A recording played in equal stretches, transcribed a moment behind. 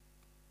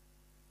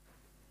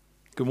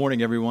Good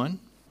morning, everyone.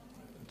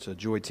 It's a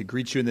joy to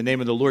greet you in the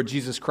name of the Lord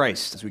Jesus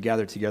Christ as we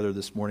gather together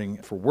this morning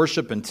for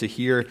worship and to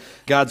hear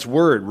God's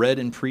word read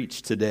and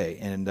preached today.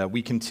 And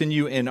we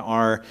continue in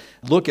our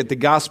look at the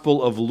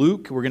Gospel of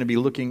Luke. We're going to be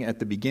looking at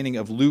the beginning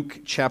of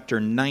Luke chapter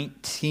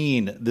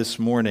 19 this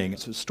morning.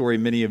 It's a story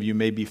many of you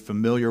may be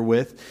familiar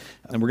with.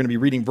 And we're going to be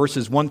reading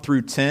verses 1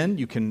 through 10.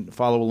 You can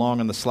follow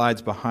along on the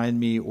slides behind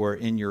me or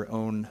in your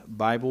own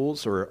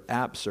Bibles or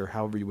apps or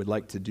however you would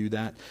like to do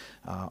that.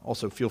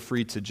 Also, feel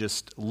free to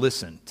just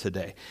listen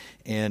today.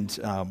 And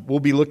we'll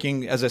be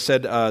looking, as I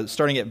said,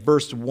 starting at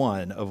verse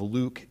 1 of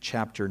Luke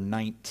chapter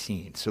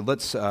 19. So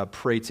let's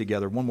pray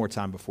together one more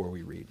time before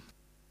we read.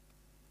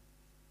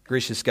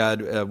 Gracious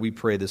God, we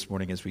pray this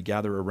morning as we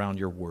gather around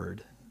your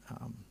word,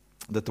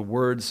 that the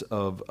words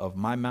of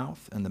my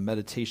mouth and the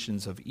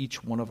meditations of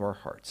each one of our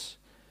hearts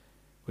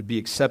would be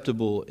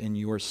acceptable in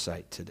your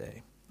sight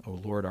today, O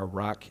Lord, our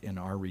rock and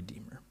our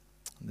Redeemer.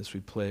 And this we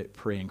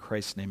pray in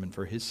Christ's name and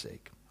for his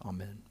sake.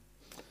 Amen.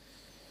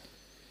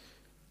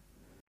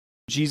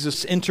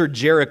 Jesus entered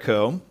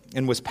Jericho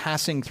and was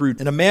passing through,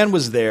 and a man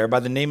was there by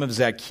the name of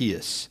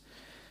Zaccheus.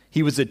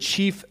 He was a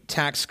chief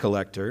tax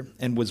collector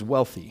and was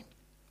wealthy.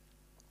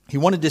 He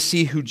wanted to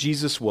see who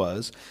Jesus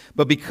was,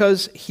 but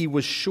because he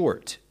was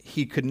short,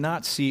 he could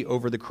not see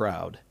over the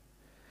crowd.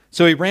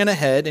 So he ran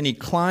ahead and he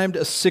climbed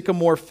a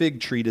sycamore fig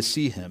tree to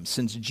see him,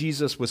 since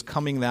Jesus was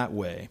coming that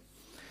way.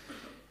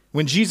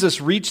 When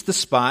Jesus reached the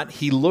spot,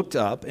 he looked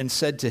up and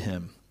said to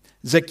him,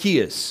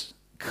 "Zaccheus,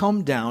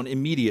 come down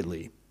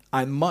immediately.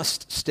 I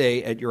must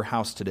stay at your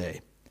house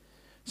today."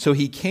 So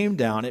he came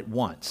down at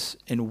once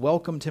and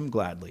welcomed him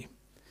gladly.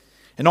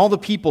 And all the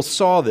people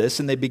saw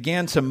this, and they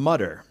began to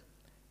mutter,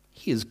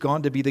 "He is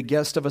gone to be the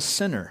guest of a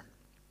sinner."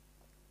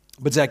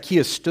 But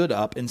Zaccheus stood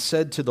up and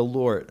said to the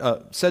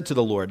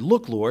Lord,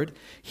 "Look, Lord,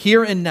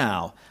 here and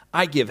now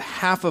I give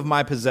half of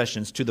my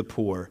possessions to the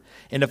poor,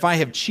 and if I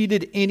have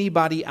cheated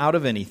anybody out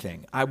of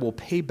anything, I will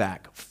pay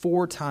back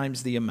 4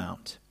 times the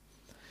amount."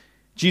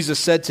 Jesus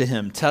said to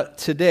him,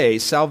 "Today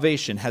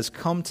salvation has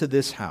come to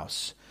this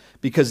house,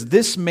 because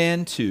this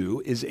man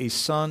too is a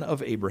son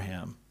of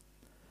Abraham.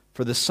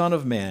 For the Son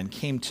of Man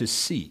came to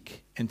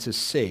seek and to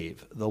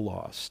save the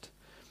lost."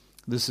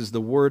 This is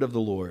the word of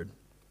the Lord.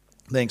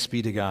 Thanks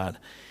be to God.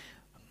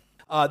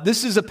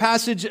 This is a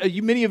passage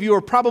many of you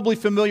are probably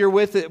familiar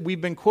with. We've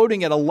been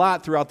quoting it a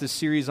lot throughout this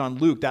series on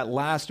Luke, that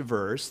last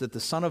verse, that the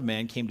Son of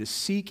Man came to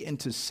seek and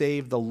to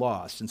save the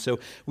lost. And so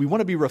we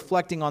want to be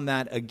reflecting on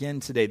that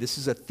again today. This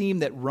is a theme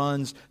that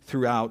runs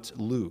throughout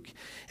Luke.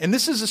 And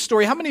this is a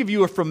story. How many of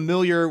you are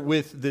familiar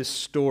with this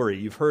story?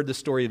 You've heard the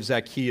story of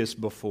Zaccheus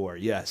before.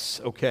 Yes,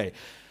 okay.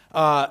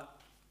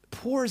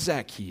 Poor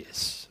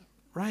Zaccheus,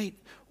 right?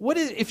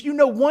 If you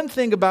know one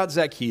thing about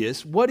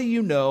Zaccheus, what do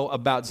you know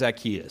about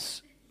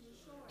Zaccheus?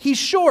 He's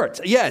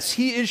short. Yes,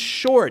 he is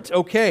short.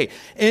 Okay.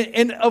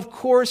 And of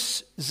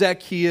course,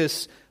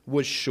 Zaccheus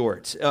was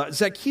short.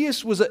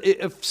 Zaccheus was,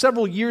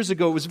 several years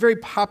ago, it was a very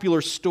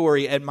popular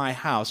story at my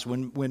house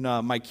when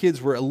my kids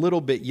were a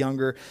little bit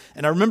younger.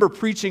 And I remember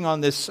preaching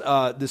on this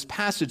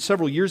passage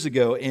several years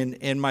ago,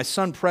 and my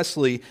son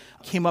Presley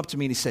came up to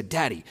me and he said,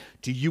 "Daddy,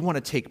 do you want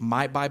to take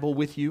my Bible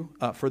with you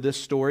for this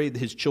story,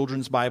 his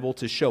children's Bible,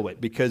 to show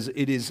it? Because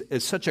it is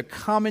such a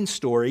common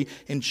story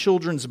in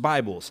children's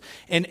Bibles."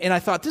 And I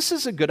thought, this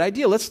is a good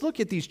idea. Let's look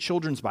at these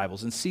children's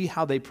Bibles and see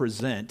how they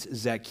present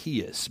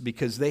Zaccheus,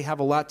 because they have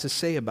a lot to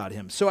say about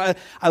him. So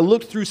I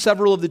looked through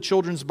several of the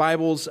children's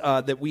Bibles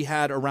that we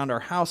had around our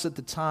house at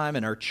the time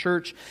and our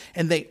church,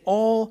 and they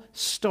all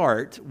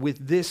start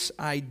with this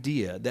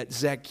idea that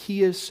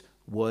Zaccheus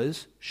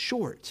was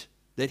short,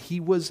 that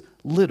he was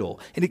little.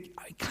 And it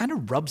kind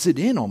of rubs it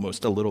in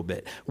almost a little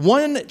bit.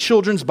 One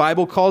children's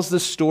Bible calls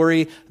this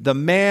story "the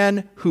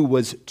man who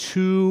was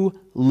too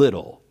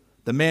little."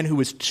 The man who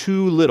was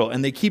too little.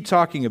 And they keep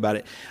talking about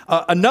it.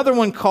 Another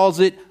one calls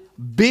it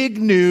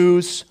 "big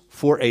news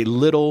for a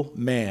little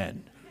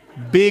man."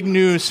 Big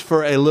news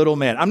for a little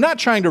man. I'm not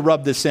trying to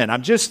rub this in. I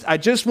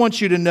just want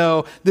you to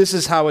know this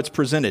is how it's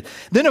presented.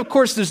 Then, of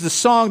course, there's the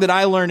song that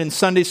I learned in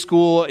Sunday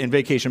school, in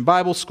Vacation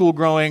Bible School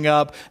growing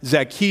up.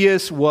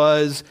 Zaccheus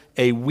was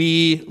a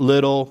wee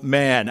little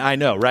man. I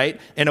know, right?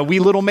 And a wee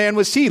little man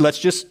was he. Let's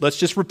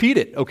just repeat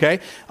it, okay?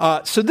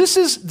 So this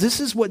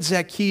is what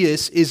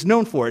Zaccheus is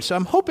known for. So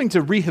I'm hoping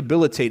to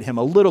rehabilitate him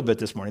a little bit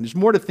this morning. There's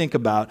more to think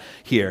about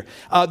here.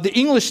 The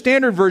English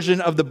Standard Version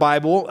of the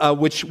Bible,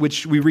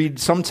 which we read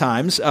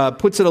sometimes,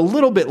 puts it a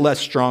little bit less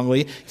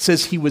strongly. It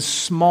says he was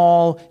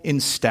small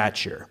in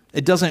stature.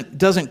 It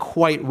doesn't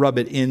quite rub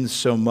it in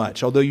so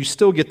much, although you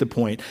still get the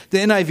point. The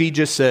NIV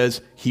just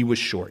says he was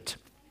short.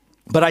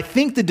 But I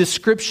think the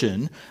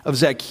description of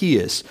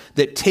Zaccheus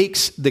that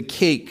takes the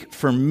cake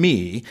for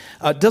me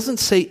doesn't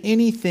say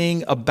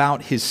anything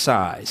about his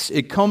size.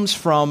 It comes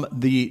from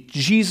the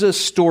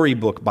Jesus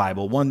Storybook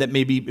Bible, one that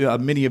maybe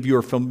many of you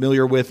are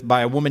familiar with,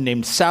 by a woman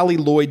named Sally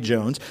Lloyd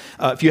Jones.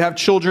 If you have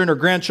children or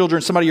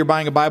grandchildren, somebody you're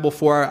buying a Bible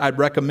for, I'd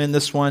recommend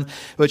this one.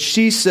 But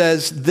she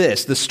says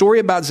this: the story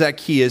about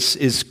Zaccheus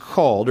is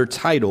called or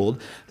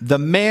titled, "The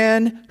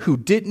Man Who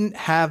Didn't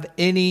Have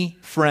Any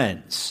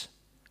Friends."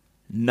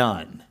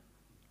 None.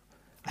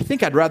 I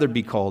think I'd rather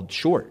be called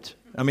short.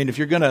 I mean, if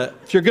you're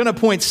gonna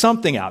point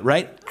something out,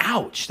 right?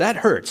 Ouch, that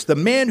hurts. The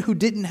man who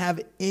didn't have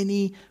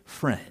any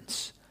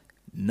friends.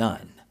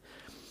 None.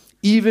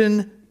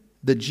 Even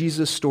the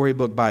Jesus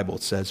Storybook Bible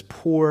says,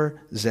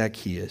 poor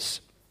Zaccheus.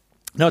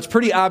 Now, it's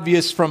pretty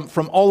obvious from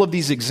all of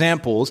these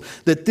examples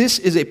that this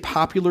is a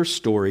popular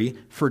story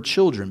for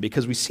children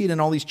because we see it in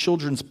all these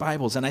children's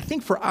Bibles. And I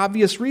think for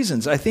obvious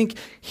reasons. I think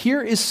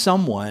here is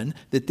someone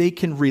that they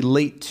can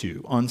relate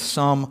to on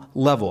some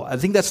level. I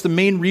think that's the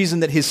main reason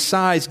that his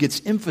size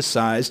gets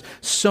emphasized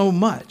so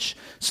much,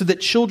 so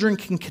that children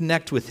can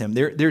connect with him.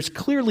 There's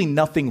clearly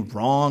nothing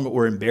wrong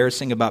or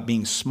embarrassing about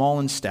being small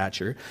in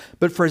stature,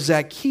 but for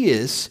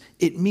Zaccheus,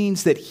 it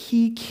means that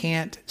he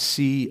can't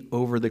see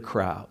over the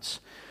crowds.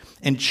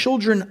 And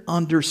children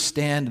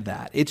understand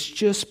that. It's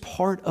just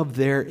part of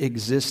their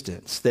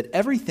existence, that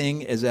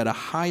everything is at a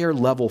higher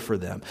level for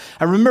them.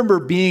 I remember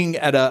being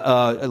at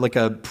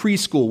a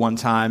preschool one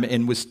time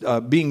and was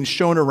being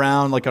shown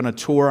around like on a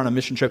tour, on a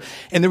mission trip,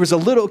 and there was a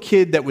little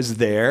kid that was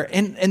there,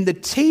 and the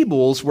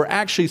tables were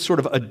actually sort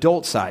of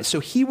adult size.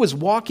 So he was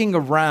walking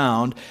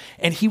around,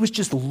 and he was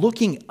just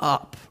looking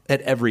up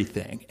at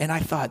everything. And I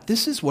thought,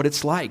 this is what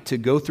it's like to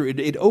go through.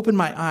 It opened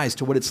my eyes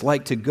to what it's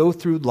like to go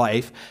through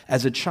life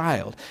as a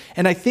child.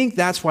 And I think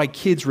that's why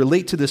kids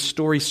relate to this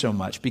story so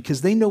much, because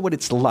they know what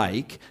it's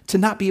like to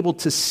not be able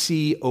to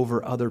see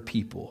over other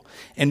people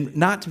and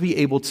not to be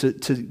able to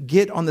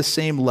get on the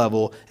same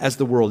level as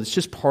the world. It's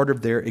just part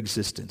of their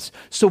existence.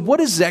 So what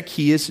does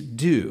Zaccheus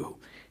do?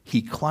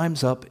 He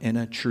climbs up in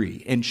a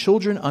tree, and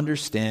children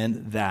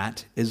understand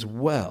that as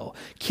well.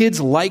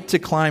 Kids like to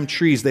climb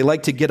trees. They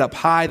like to get up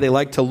high. They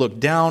like to look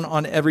down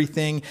on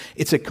everything.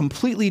 It's a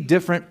completely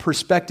different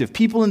perspective.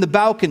 People in the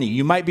balcony,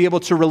 you might be able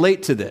to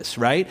relate to this,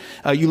 right?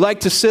 You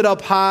like to sit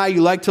up high.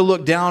 You like to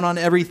look down on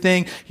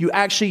everything. You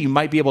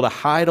might be able to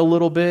hide a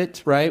little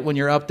bit, right? When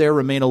you're up there,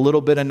 remain a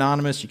little bit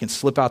anonymous. You can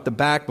slip out the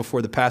back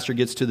before the pastor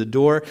gets to the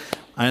door.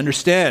 I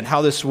understand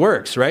how this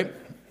works, right?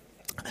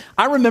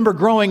 I remember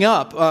growing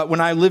up, when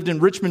I lived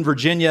in Richmond,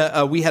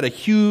 Virginia, we had a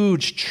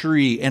huge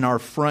tree in our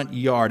front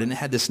yard, and it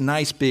had this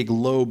nice big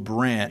low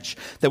branch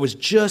that was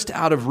just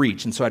out of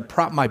reach. And so I'd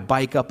prop my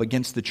bike up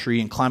against the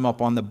tree and climb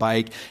up on the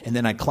bike, and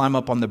then I'd climb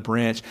up on the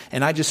branch,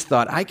 and I just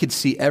thought I could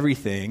see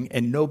everything,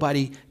 and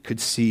nobody could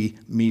see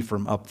me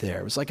from up there.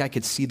 It was like I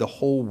could see the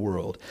whole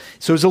world.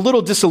 So it was a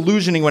little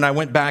disillusioning when I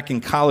went back in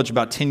college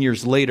about 10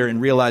 years later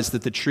and realized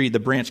that the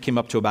branch came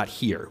up to about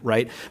here,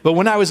 right? But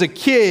when I was a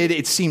kid,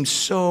 it seemed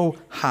so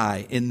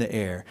high in the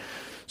air.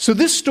 So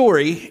this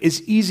story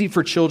is easy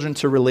for children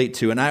to relate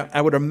to, and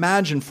I would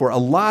imagine for a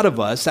lot of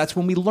us, that's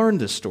when we learned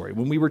this story,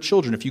 when we were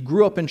children. If you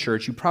grew up in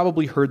church, you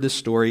probably heard this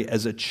story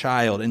as a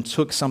child and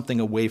took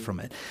something away from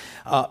it.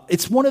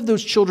 It's one of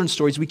those children's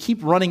stories. We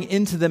keep running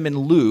into them in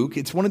Luke.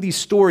 It's one of these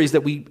stories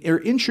that we are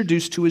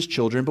introduced to as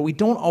children, but we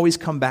don't always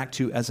come back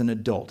to as an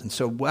adult. And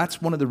so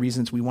that's one of the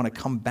reasons we want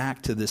to come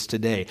back to this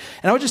today.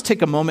 And I would just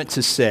take a moment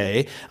to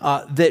say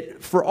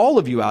that for all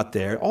of you out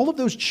there, all of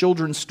those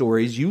children's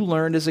stories you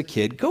learned as a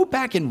kid, go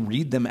back and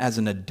read them as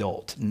an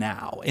adult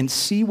now and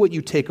see what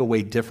you take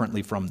away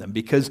differently from them,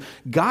 because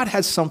God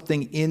has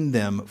something in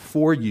them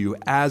for you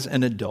as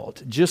an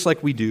adult, just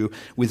like we do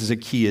with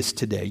Zaccheus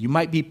today. You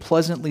might be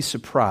pleasantly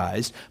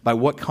surprised by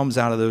what comes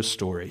out of those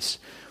stories.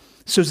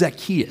 So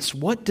Zaccheus,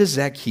 what does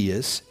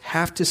Zaccheus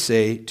have to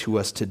say to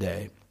us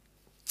today?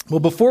 Well,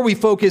 before we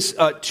focus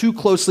too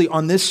closely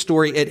on this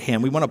story at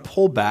hand, we want to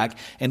pull back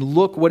and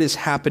look what is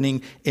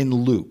happening in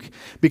Luke,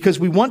 because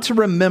we want to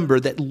remember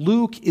that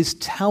Luke is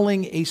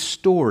telling a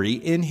story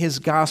in his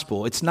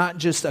gospel. It's not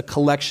just a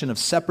collection of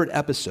separate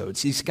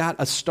episodes. He's got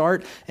a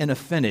start and a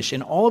finish,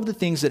 and all of the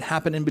things that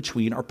happen in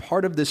between are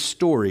part of this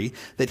story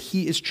that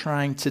he is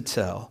trying to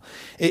tell.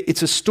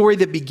 It's a story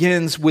that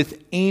begins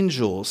with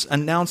angels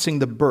announcing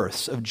the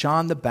births of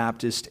John the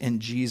Baptist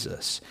and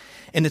Jesus.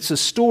 And it's a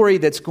story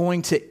that's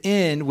going to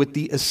end with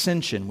the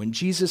ascension, when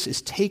Jesus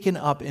is taken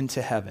up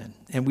into heaven.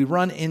 And we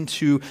run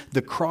into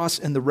the cross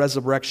and the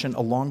resurrection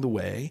along the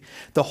way.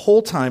 The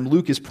whole time,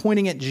 Luke is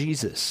pointing at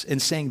Jesus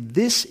and saying,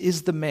 this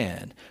is the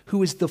man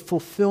who is the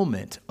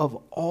fulfillment of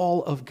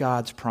all of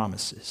God's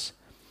promises.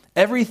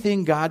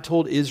 Everything God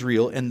told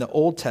Israel in the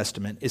Old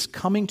Testament is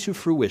coming to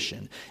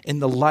fruition in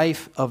the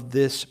life of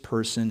this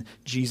person,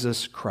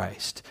 Jesus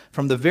Christ.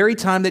 From the very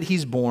time that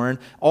he's born,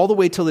 all the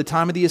way till the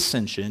time of the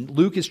ascension,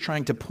 Luke is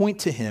trying to point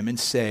to him and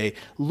say,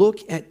 look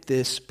at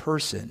this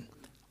person.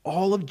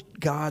 All of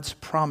God's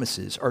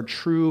promises are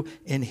true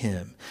in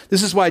him.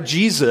 This is why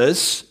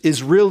Jesus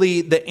is really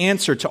the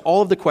answer to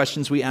all of the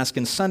questions we ask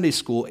in Sunday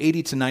school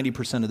 80 to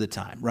 90% of the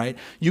time, right?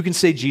 You can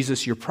say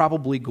Jesus, you're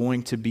probably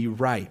going to be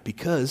right,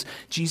 because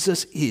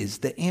Jesus is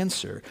the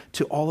answer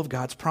to all of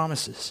God's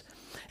promises.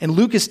 And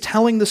Luke is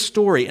telling the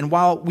story, and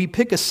while we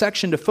pick a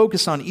section to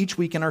focus on each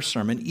week in our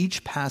sermon,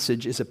 each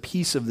passage is a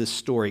piece of this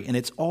story, and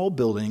it's all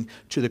building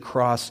to the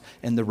cross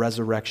and the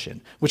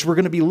resurrection, which we're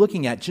going to be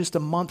looking at just a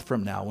month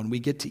from now when we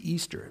get to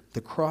Easter.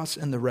 The cross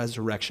and the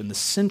resurrection, the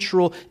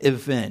central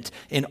event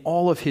in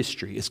all of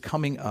history, is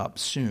coming up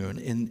soon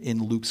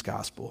in Luke's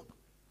gospel.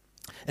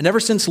 And ever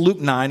since Luke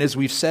 9, as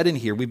we've said in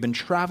here, we've been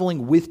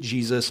traveling with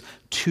Jesus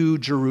to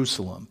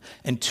Jerusalem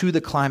and to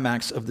the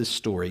climax of this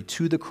story,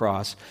 to the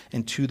cross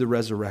and to the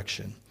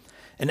resurrection.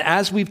 And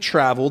as we've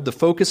traveled, the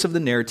focus of the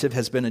narrative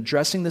has been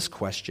addressing this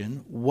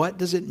question: what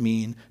does it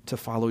mean to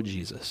follow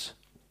Jesus?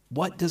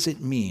 What does it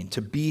mean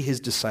to be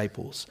his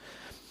disciples?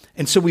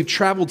 And so we've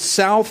traveled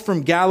south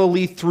from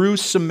Galilee through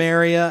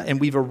Samaria, and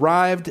we've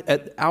arrived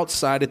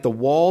outside at the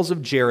walls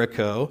of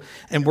Jericho,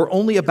 and we're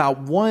only about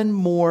one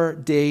more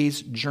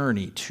day's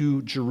journey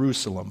to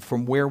Jerusalem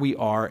from where we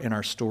are in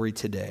our story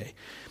today.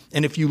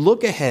 And if you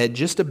look ahead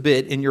just a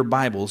bit in your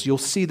Bibles, you'll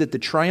see that the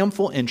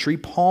triumphal entry,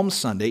 Palm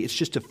Sunday, it's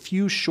just a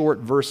few short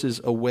verses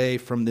away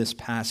from this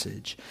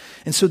passage.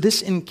 And so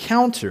this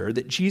encounter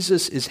that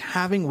Jesus is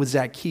having with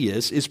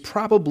Zaccheus is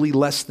probably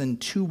less than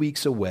 2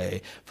 weeks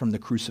away from the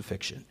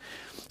crucifixion.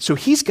 So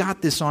he's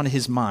got this on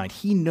his mind.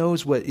 He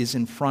knows what is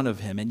in front of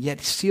him, and yet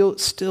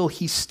still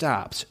he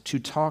stops to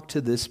talk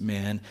to this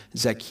man,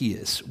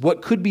 Zaccheus.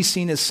 What could be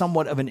seen as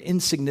somewhat of an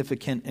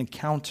insignificant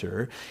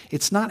encounter,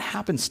 it's not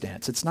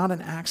happenstance. It's not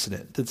an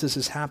accident that this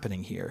is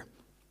happening here.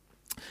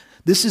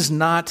 This is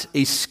not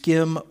a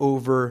skim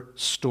over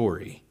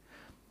story.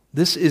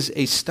 This is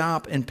a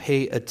stop and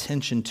pay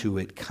attention to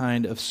it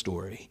kind of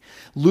story.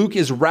 Luke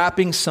is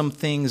wrapping some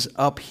things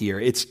up here.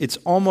 It's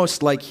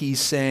almost like he's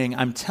saying,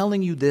 I'm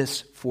telling you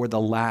this for the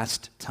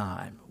last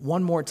time.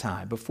 One more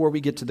time, before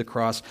we get to the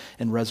cross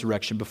and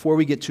resurrection, before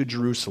we get to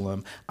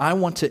Jerusalem, I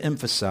want to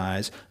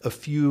emphasize a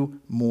few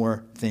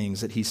more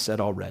things that he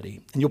said already.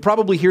 And you'll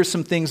probably hear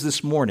some things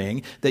this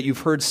morning that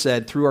you've heard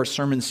said through our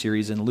sermon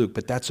series in Luke,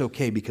 but that's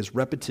okay because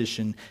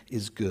repetition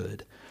is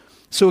good.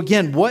 So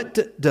again,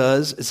 what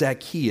does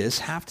Zaccheus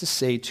have to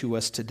say to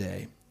us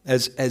today?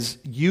 As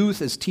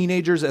youth, as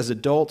teenagers, as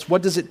adults,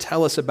 what does it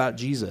tell us about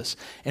Jesus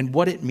and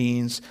what it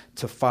means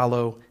to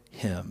follow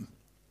him?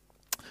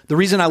 The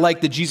reason I like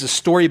the Jesus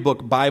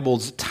Storybook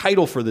Bible's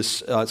title for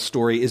this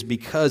story is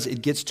because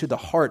it gets to the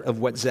heart of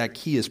what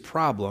Zaccheus'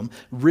 problem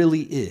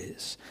really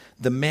is.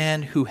 The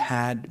man who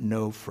had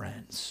no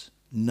friends.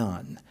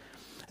 None.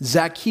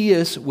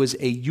 Zaccheus was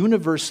a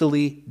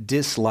universally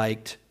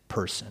disliked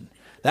person.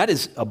 That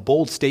is a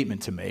bold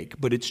statement to make,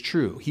 but it's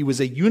true. He was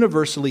a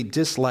universally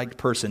disliked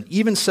person.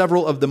 Even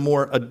several of the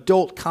more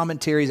adult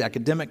commentaries,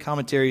 academic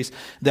commentaries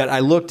that I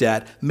looked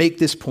at make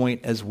this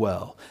point as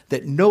well,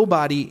 that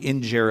nobody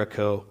in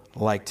Jericho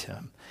liked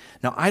him.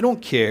 Now, I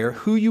don't care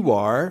who you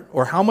are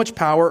or how much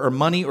power or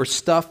money or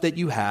stuff that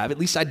you have, at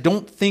least I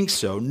don't think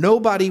so.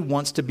 Nobody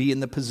wants to be in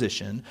the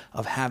position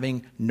of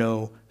having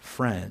no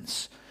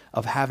friends,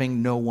 of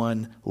having no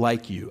one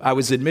like you. I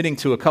was admitting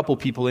to a couple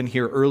people in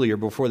here earlier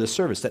before the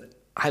service that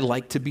I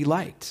like to be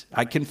liked.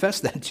 I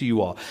confess that to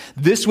you all.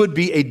 This would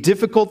be a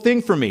difficult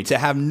thing for me to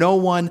have no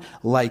one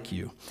like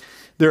you.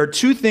 There are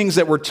two things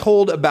that we're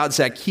told about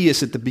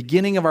Zaccheus at the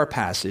beginning of our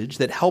passage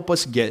that help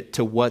us get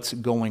to what's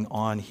going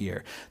on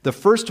here. The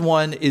first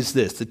one is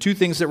this, the two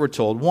things that we're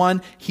told.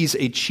 One, he's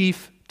a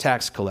chief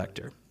tax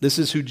collector. This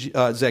is who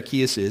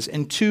Zaccheus is.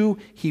 And two,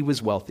 he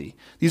was wealthy.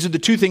 These are the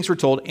two things we're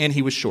told, and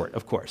he was short,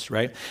 of course,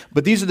 right?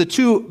 But these are the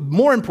two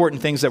more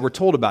important things that we're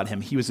told about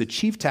him. He was a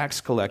chief tax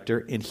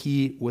collector, and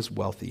he was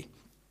wealthy.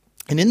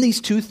 And in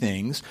these two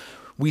things,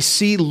 we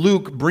see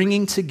Luke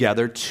bringing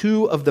together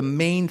two of the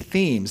main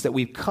themes that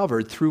we've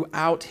covered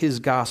throughout his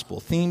gospel,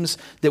 themes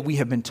that we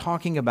have been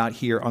talking about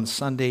here on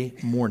Sunday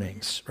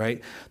mornings,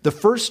 right? The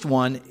first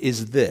one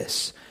is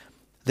this,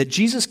 that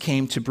Jesus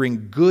came to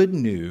bring good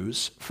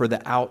news for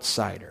the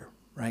outsider,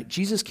 right?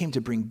 Jesus came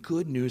to bring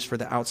good news for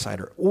the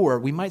outsider, or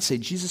we might say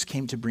Jesus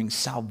came to bring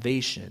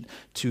salvation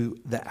to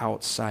the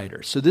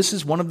outsider. So this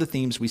is one of the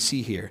themes we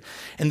see here.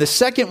 And the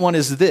second one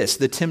is this,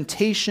 the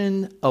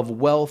temptation of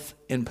wealth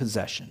and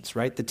possessions,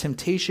 right? The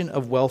temptation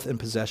of wealth and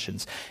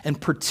possessions, and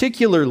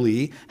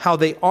particularly how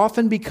they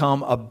often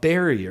become a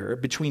barrier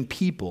between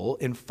people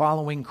in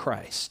following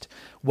Christ.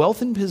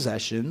 Wealth and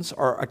possessions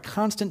are a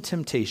constant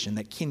temptation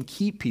that can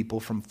keep people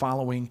from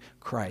following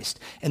Christ.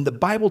 And the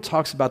Bible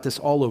talks about this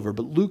all over,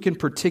 but Luke in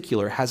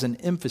particular has an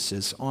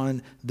emphasis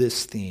on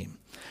this theme.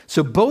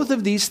 So both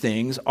of these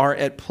things are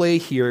at play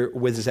here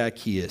with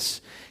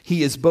Zaccheus.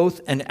 He is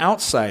both an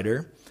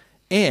outsider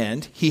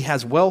and he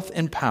has wealth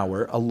and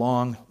power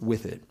along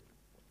with it.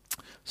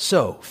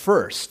 So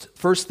first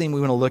thing we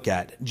want to look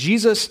at,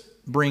 Jesus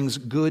brings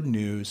good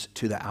news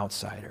to the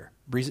outsider.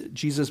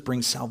 Jesus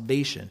brings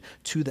salvation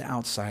to the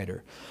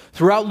outsider.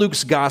 Throughout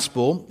Luke's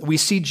gospel, we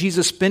see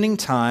Jesus spending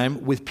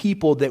time with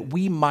people that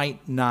we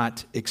might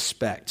not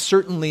expect.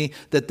 Certainly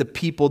that the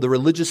people, the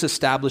religious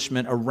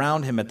establishment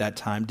around him at that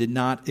time did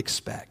not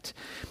expect.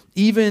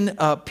 Even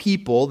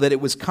people that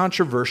it was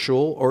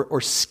controversial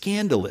or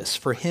scandalous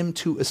for him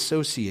to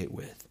associate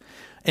with.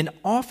 And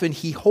often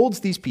he holds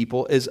these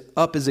people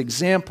up as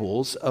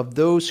examples of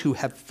those who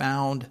have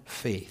found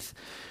faith.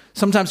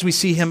 Sometimes we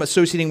see him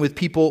associating with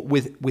people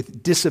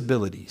with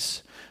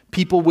disabilities,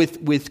 people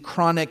with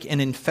chronic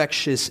and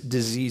infectious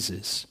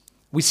diseases.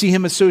 We see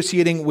him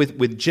associating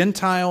with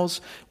Gentiles,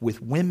 with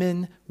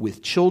women,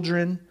 with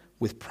children,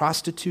 with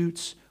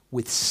prostitutes,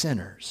 with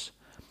sinners.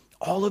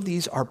 All of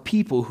these are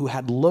people who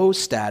had low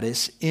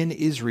status in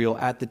Israel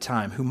at the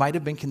time, who might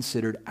have been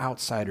considered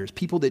outsiders,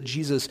 people that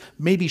Jesus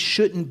maybe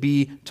shouldn't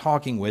be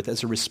talking with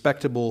as a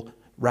respectable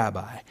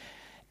rabbi.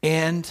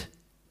 And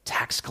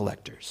tax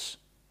collectors.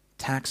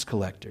 Tax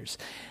collectors.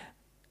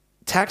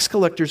 Tax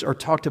collectors are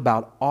talked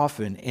about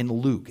often in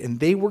Luke, and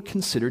they were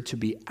considered to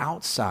be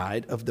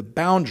outside of the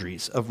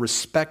boundaries of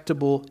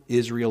respectable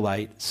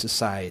Israelite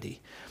society.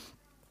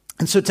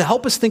 And so to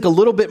help us think a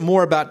little bit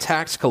more about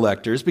tax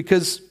collectors,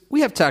 because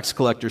we have tax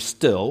collectors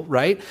still,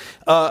 right?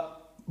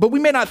 But we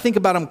may not think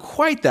about them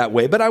quite that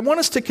way. But I want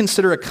us to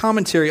consider a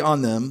commentary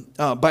on them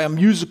by a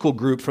musical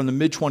group from the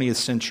mid-20th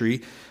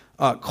century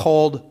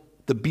called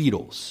the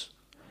Beatles.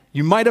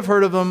 You might have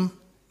heard of them.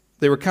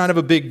 They were kind of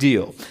a big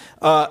deal.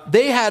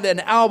 They had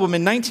an album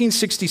in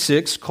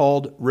 1966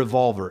 called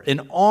Revolver.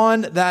 And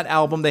on that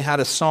album, they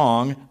had a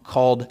song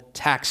called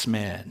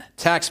Taxman.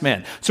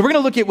 Taxman. So we're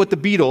going to look at what the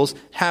Beatles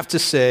have to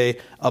say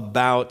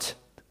about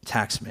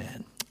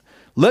Taxman.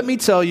 Let me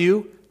tell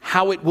you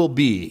how it will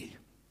be.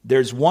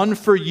 There's 1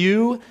 for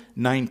you,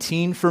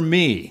 19 for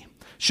me.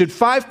 Should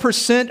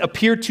 5%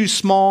 appear too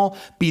small,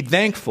 be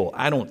thankful.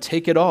 I don't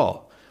take it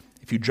all.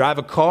 If you drive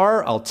a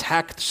car, I'll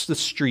tax the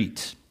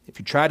street. If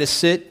you try to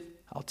sit,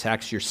 I'll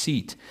tax your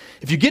seat.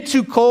 If you get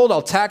too cold,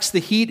 I'll tax the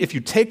heat. If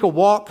you take a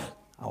walk,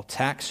 I'll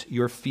tax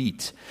your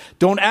feet.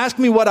 Don't ask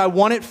me what I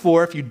want it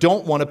for if you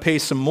don't want to pay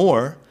some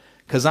more,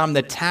 because I'm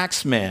the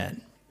tax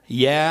man.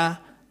 Yeah,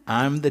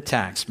 I'm the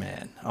tax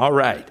man. All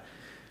right.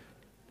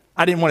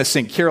 I didn't want to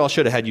sing. Carol, I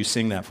should have had you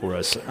sing that for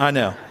us. I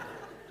know.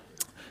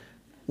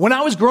 When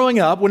I was growing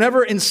up,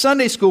 whenever in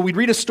Sunday school we'd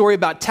read a story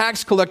about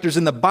tax collectors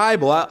in the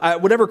Bible,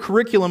 whatever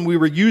curriculum we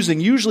were using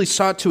usually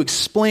sought to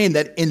explain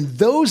that in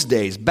those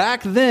days,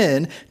 back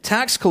then,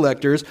 tax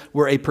collectors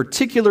were a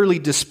particularly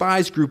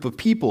despised group of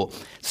people.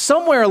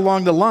 Somewhere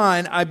along the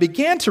line, I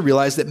began to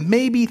realize that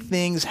maybe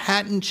things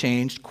hadn't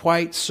changed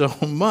quite so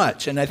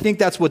much. And I think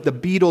that's what the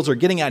Beatles are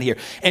getting at here.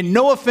 And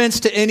no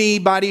offense to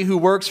anybody who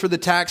works for the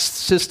tax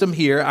system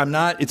here.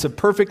 It's a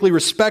perfectly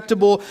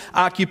respectable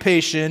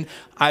occupation.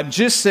 I'm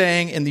just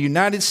saying, in the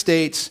United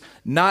States,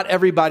 not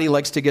everybody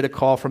likes to get a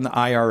call from the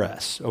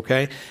IRS,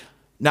 okay?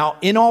 Now,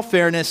 in all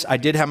fairness, I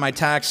did have my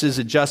taxes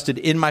adjusted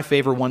in my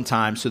favor one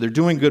time, so they're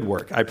doing good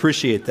work. I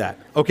appreciate that,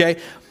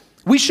 okay?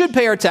 We should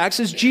pay our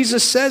taxes.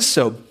 Jesus says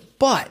so.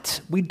 But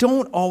we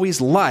don't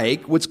always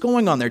like what's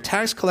going on there.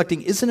 Tax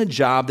collecting isn't a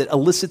job that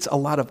elicits a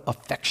lot of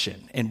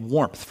affection and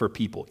warmth for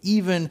people,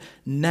 even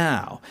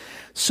now.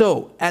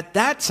 So at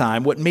that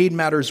time, what made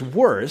matters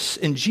worse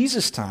in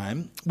Jesus'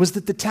 time was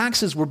that the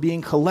taxes were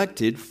being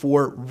collected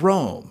for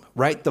Rome,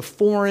 right? The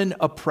foreign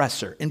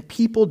oppressor. And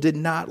people did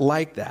not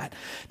like that.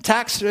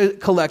 Tax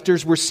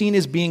collectors were seen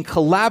as being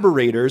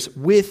collaborators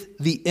with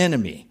the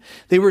enemy.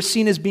 They were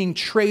seen as being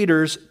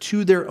traitors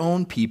to their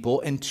own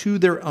people and to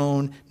their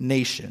own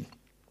nation.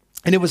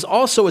 And it was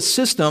also a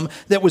system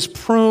that was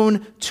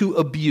prone to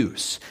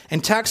abuse.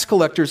 And tax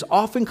collectors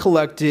often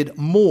collected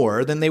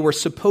more than they were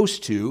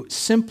supposed to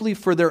simply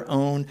for their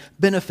own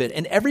benefit.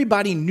 And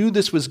everybody knew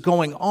this was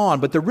going on,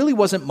 but there really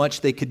wasn't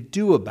much they could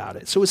do about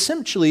it. So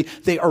essentially,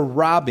 they are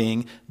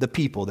robbing the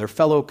people, their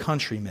fellow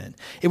countrymen.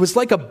 It was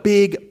like a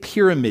big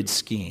pyramid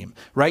scheme,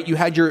 right? You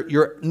had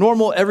your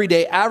normal,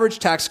 everyday, average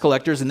tax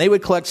collectors, and they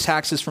would collect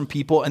taxes from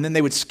people, and then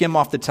they would skim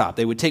off the top.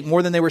 They would take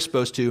more than they were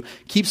supposed to,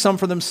 keep some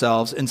for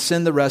themselves, and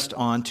send the rest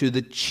on to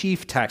the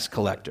chief tax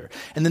collector.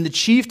 And then the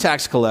chief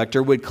tax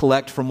collector would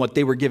collect from what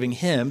they were giving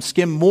him,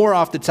 skim more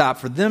off the top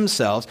for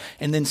themselves,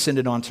 and then send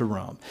it on to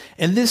Rome.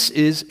 And this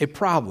is a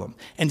problem.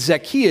 And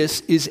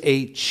Zaccheus is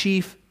a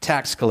chief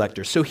tax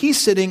collector. So he's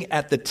sitting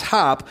at the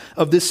top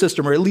of this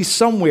system, or at least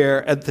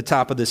somewhere at the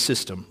top of this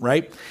system,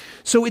 right?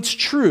 So it's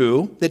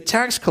true that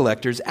tax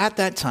collectors at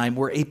that time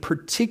were a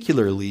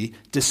particularly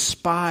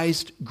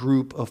despised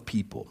group of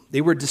people.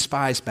 They were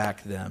despised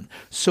back then.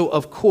 So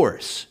of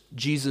course,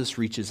 Jesus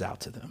reaches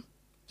out to them.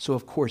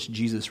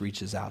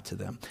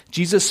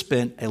 Jesus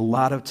spent a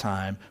lot of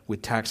time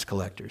with tax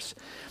collectors.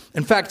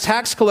 In fact,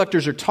 tax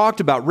collectors are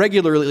talked about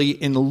regularly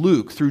in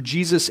Luke through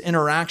Jesus'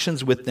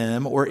 interactions with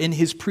them or in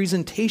his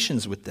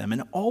presentations with them.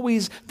 And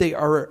always they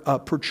are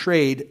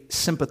portrayed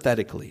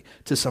sympathetically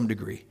to some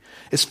degree.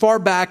 As far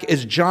back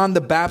as John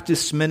the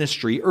Baptist's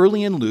ministry,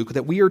 early in Luke,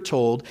 that we are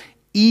told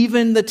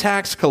even the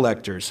tax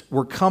collectors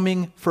were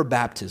coming for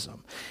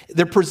baptism.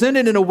 They're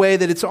presented in a way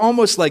that it's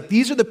almost like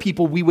these are the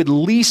people we would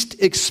least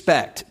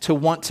expect to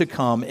want to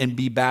come and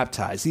be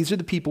baptized. These are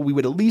the people we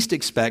would at least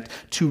expect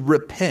to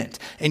repent.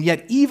 And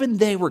yet even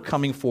they were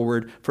coming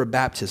forward for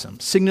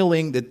baptism,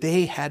 signaling that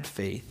they had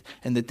faith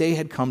and that they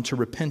had come to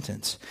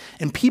repentance.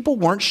 And people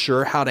weren't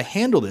sure how to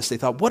handle this. They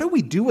thought, what do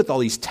we do with all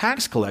these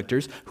tax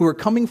collectors who are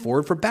coming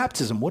forward for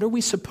baptism? What are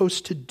we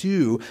supposed to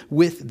do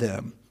with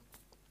them?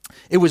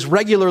 It was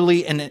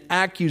regularly an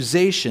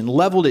accusation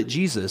leveled at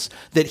Jesus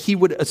that he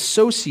would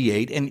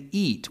associate and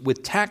eat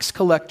with tax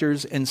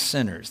collectors and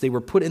sinners. They were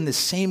put in the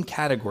same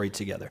category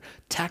together,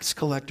 tax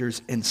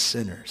collectors and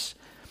sinners.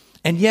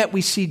 And yet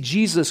we see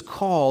Jesus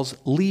calls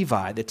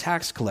Levi, the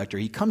tax collector.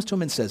 He comes to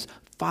him and says,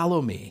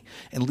 follow me.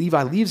 And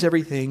Levi leaves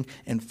everything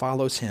and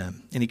follows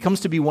him. And he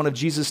comes to be one of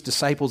Jesus'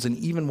 disciples and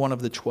even one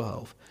of the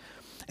 12.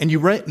 And you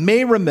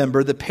may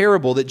remember the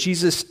parable that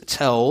Jesus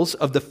tells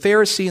of the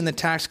Pharisee and the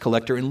tax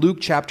collector in Luke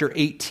chapter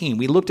 18.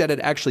 We looked at it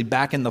actually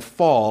back in the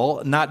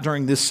fall, not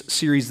during this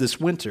series this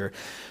winter.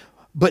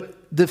 But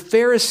the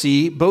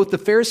Pharisee, both the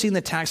Pharisee and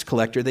the tax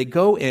collector, they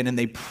go in and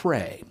they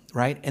pray,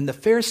 right? And the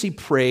Pharisee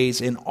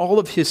prays in all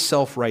of his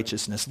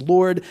self-righteousness.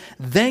 Lord,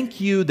 thank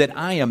you that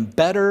I am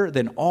better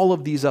than all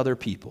of these other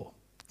people.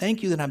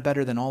 Thank you that I'm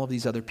better than all of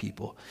these other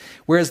people.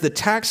 Whereas the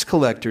tax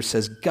collector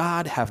says,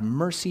 God, have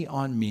mercy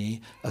on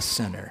me, a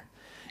sinner.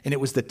 And it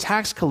was the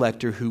tax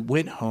collector who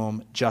went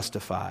home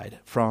justified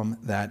from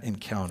that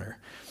encounter.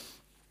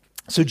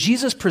 So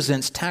Jesus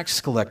presents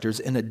tax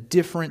collectors in a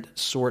different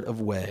sort of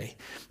way.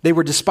 They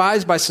were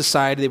despised by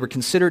society. They were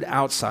considered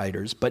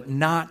outsiders, but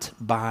not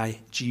by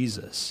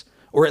Jesus.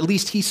 Or at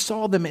least he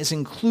saw them as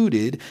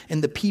included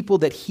in the people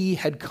that he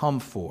had come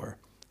for.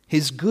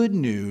 His good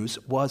news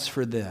was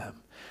for them.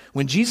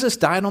 When Jesus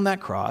died on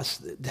that cross,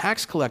 the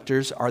tax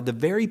collectors are the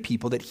very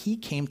people that he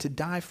came to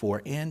die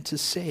for and to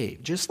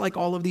save, just like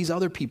all of these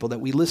other people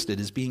that we listed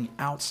as being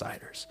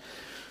outsiders.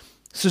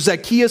 So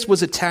Zaccheus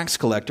was a tax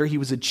collector. He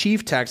was a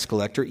chief tax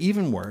collector,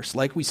 even worse,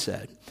 like we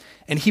said.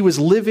 And he was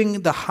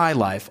living the high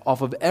life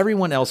off of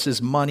everyone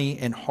else's money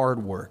and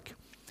hard work.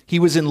 He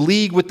was in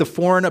league with the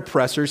foreign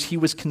oppressors. He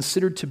was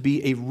considered to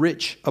be a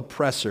rich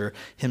oppressor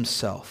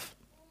himself.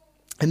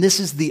 And this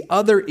is the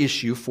other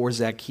issue for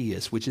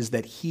Zaccheus, which is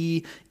that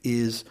he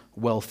is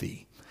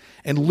wealthy.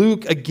 And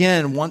Luke,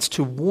 again, wants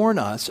to warn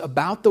us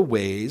about the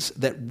ways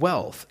that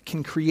wealth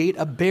can create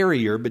a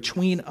barrier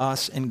between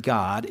us and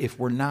God if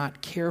we're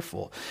not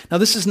careful. Now,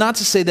 this is not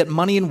to say that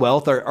money and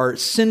wealth are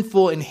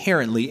sinful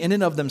inherently in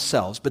and of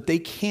themselves, but they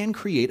can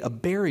create a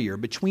barrier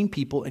between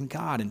people and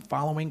God in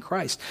following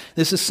Christ.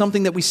 This is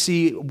something that we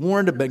see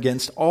warned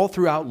against all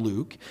throughout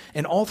Luke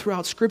and all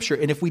throughout Scripture.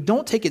 And if we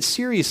don't take it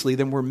seriously,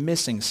 then we're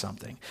missing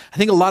something. I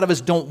think a lot of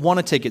us don't want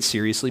to take it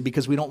seriously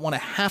because we don't want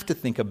to have to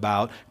think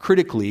about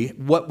critically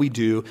what we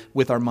do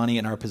with our money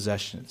and our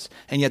possessions.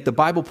 And yet the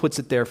Bible puts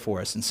it there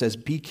for us and says,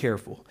 be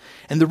careful.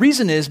 And the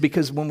reason is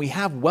because when we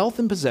have wealth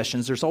and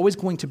possessions, there's always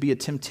going to be a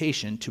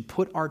temptation to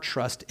put our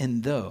trust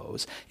in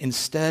those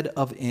instead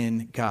of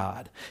in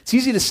God. It's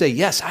easy to say,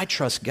 yes, I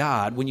trust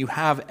God when you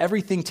have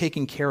everything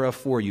taken care of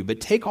for you,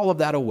 but take all of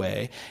that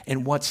away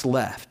and what's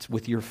left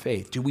with your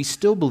faith? Do we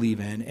still believe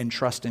in and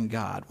trust in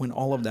God when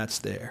all of that's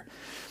there?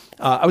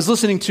 I was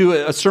listening to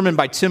a sermon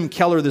by Tim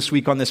Keller this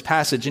week on this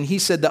passage, and he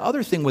said the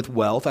other thing with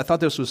wealth, I thought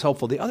this was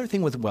helpful, the other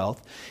thing with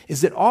wealth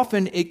is that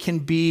often it can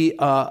be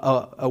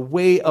a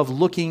way of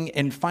looking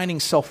and finding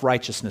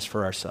self-righteousness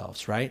for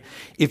ourselves, right?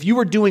 If you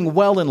are doing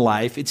well in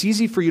life, it's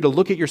easy for you to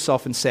look at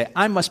yourself and say,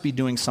 I must be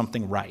doing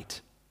something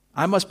right.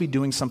 I must be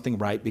doing something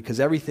right because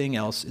everything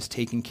else is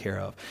taken care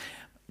of.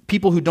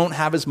 People who don't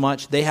have as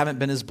much, they haven't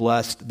been as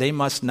blessed. They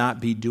must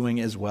not be doing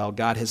as well.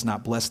 God has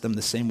not blessed them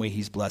the same way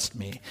he's blessed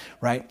me,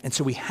 right? And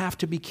so we have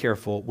to be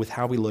careful with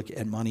how we look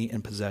at money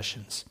and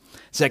possessions.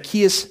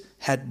 Zaccheus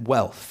had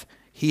wealth.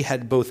 He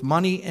had both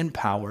money and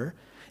power.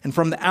 And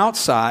from the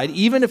outside,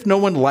 even if no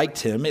one liked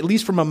him, at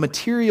least from a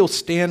material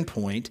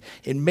standpoint,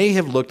 it may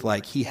have looked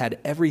like he had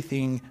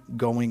everything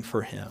going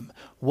for him.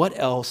 What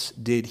else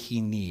did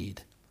he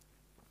need?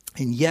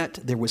 And yet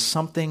there was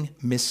something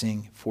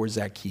missing for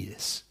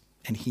Zaccheus.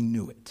 And he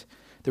knew it.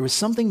 There was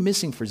something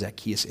missing for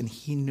Zaccheus, and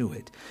he knew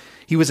it.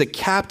 He was a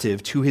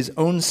captive to his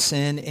own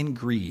sin and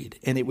greed,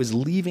 and it was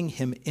leaving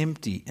him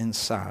empty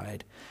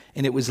inside,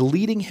 and it was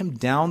leading him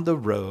down the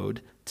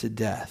road to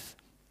death.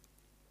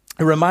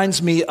 It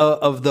reminds me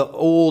of the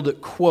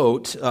old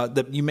quote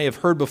that you may have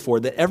heard before,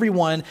 that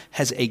everyone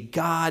has a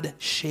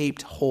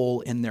God-shaped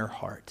hole in their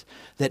heart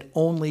that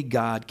only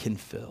God can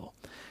fill.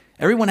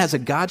 Everyone has a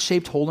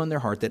God-shaped hole in their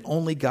heart that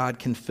only God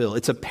can fill.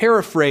 It's a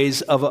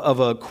paraphrase of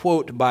a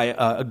quote by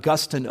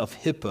Augustine of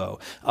Hippo,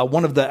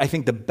 one of I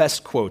think the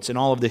best quotes in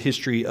all of the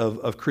history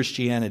of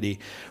Christianity,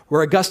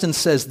 where Augustine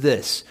says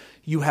this,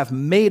 "You have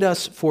made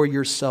us for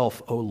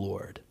yourself, O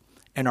Lord,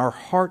 and our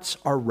hearts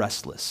are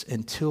restless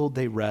until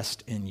they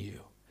rest in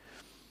you."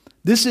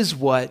 This is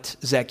what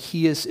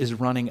Zaccheus is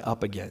running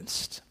up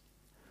against.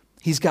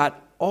 He's got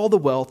all the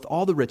wealth,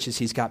 all the riches,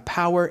 he's got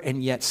power,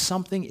 and yet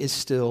something is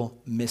still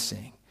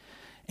missing.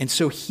 And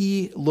so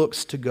he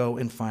looks to go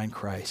and find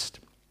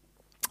Christ.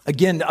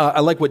 Again,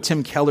 I like what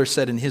Tim Keller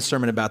said in his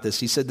sermon about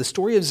this. He said, the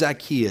story of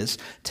Zaccheus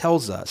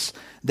tells us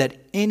that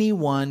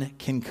anyone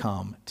can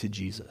come to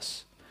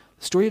Jesus.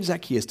 The story of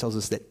Zaccheus tells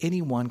us that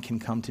anyone can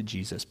come to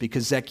Jesus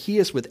because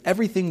Zaccheus, with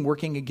everything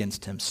working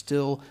against him,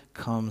 still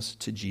comes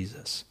to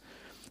Jesus.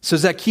 So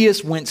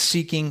Zaccheus went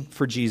seeking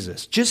for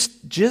Jesus,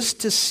 just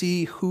to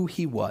see who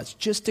he was,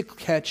 just to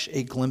catch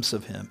a glimpse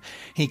of him.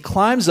 He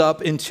climbs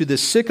up into the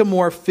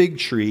sycamore fig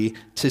tree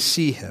to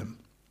see him.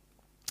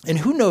 And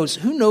who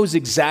knows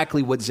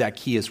exactly what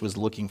Zaccheus was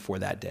looking for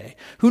that day?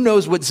 Who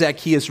knows what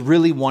Zaccheus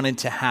really wanted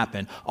to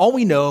happen? All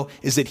we know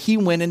is that he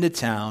went into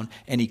town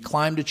and he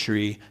climbed a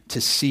tree to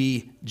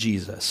see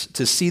Jesus,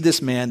 to see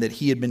this man that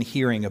he had been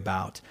hearing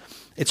about.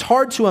 It's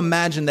hard to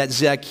imagine that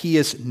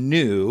Zacchaeus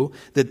knew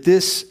that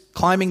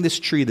climbing this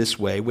tree this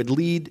way would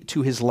lead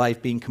to his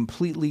life being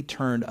completely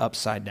turned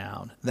upside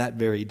down that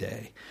very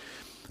day.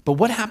 But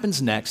what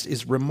happens next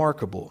is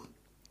remarkable,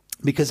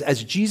 because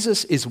as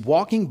Jesus is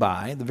walking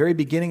by, the very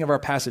beginning of our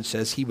passage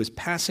says he was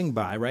passing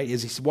by, right?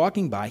 As he's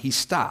walking by, he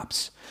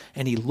stops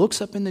and he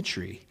looks up in the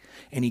tree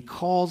and he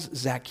calls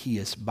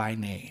Zacchaeus by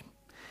name.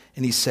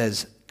 And he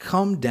says,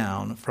 "Come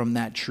down from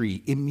that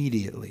tree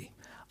immediately.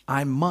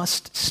 I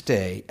must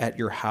stay at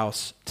your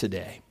house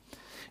today."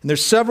 And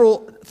there's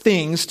several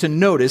things to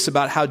notice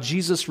about how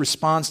Jesus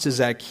responds to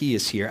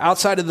Zacchaeus here,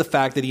 outside of the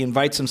fact that he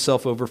invites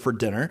himself over for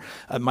dinner.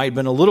 It might have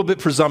been a little bit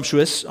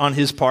presumptuous on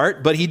his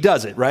part, but he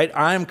does it, right?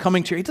 "I'm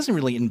coming to you." He doesn't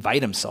really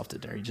invite himself to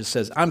dinner. He just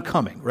says, "I'm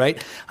coming,"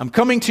 right? "I'm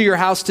coming to your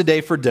house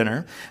today for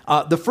dinner."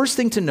 The first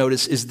thing to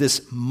notice is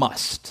this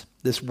must,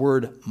 this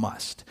word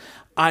must.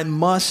 "I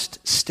must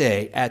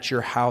stay at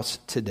your house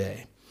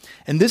today."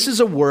 And this is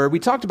a word, we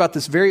talked about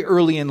this very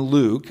early in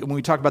Luke, when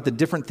we talked about the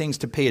different things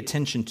to pay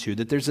attention to,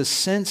 that there's a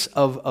sense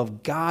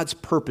of God's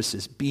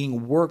purposes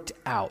being worked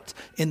out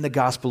in the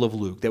Gospel of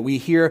Luke, that we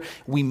hear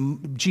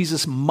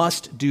Jesus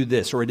must do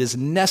this, or it is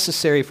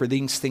necessary for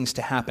these things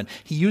to happen.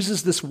 He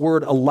uses this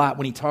word a lot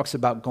when he talks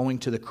about going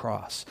to the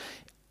cross.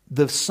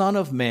 The Son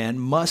of Man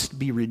must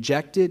be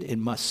rejected and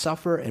must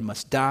suffer and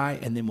must die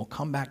and then will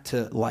come back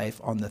to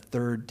life on the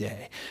third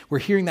day. We're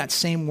hearing that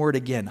same word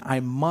again.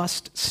 "I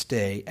must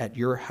stay at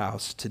your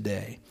house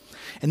today."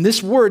 And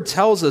this word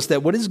tells us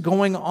that what is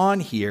going on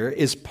here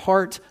is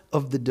part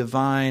of the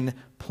divine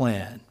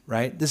plan,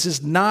 right? This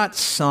is not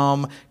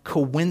some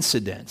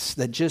coincidence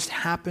that just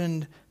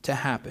happened to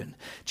happen.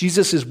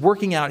 Jesus is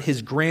working out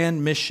his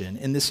grand mission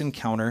in this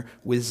encounter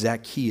with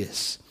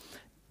Zacchaeus.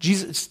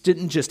 Jesus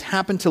didn't just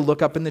happen to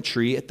look up in the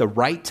tree at the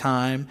right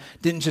time,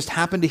 didn't just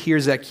happen to hear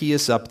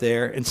Zacchaeus up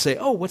there and say,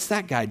 "Oh, what's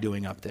that guy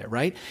doing up there,"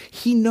 right?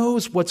 He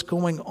knows what's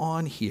going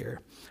on here,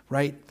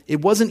 right?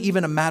 It wasn't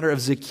even a matter of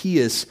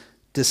Zacchaeus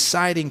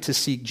deciding to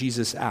seek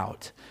Jesus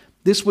out.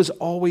 This was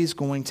always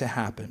going to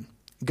happen.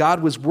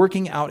 God was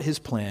working out his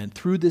plan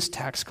through this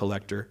tax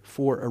collector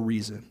for a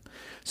reason.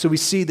 So we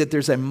see that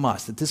there's a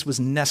must, that this was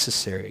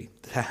necessary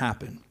to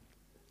happen.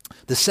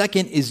 The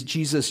second is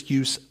Jesus'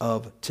 use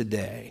of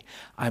today.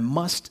 "I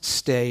must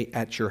stay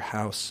at your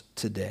house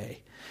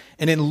today."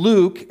 And in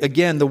Luke,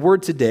 again, the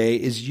word "today"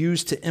 is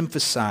used to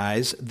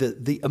emphasize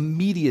the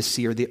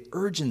immediacy or the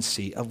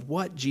urgency of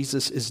what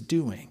Jesus is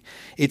doing.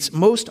 It's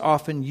most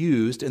often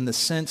used in the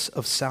sense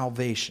of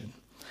salvation.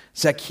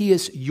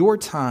 "Zacchaeus, your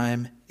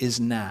time is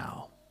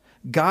now.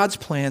 God's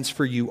plans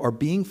for you are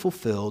being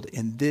fulfilled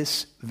in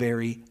this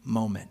very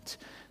moment."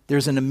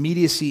 There's an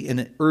immediacy and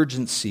an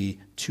urgency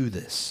to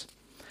this.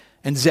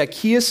 And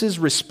Zacchaeus'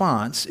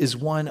 response is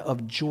one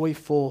of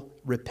joyful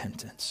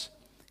repentance.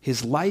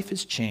 His life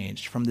is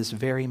changed from this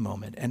very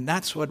moment. And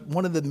that's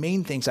one of the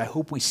main things I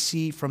hope we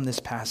see from this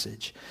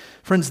passage.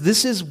 Friends,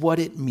 this is what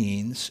it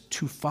means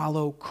to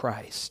follow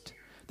Christ.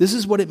 This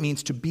is what it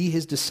means to be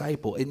his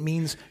disciple. It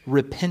means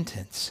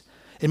repentance.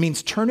 It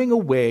means turning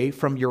away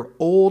from your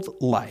old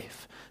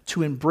life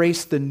to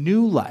embrace the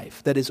new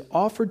life that is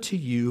offered to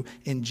you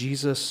in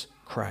Jesus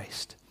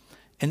Christ.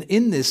 And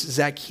in this,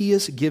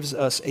 Zacchaeus gives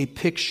us a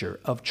picture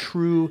of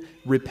true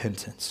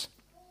repentance.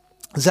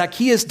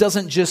 Zacchaeus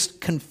doesn't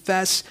just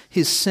confess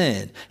his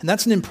sin, and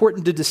that's an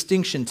important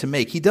distinction to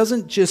make. He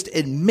doesn't just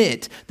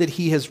admit that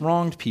he has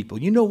wronged people.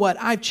 "You know what?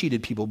 I've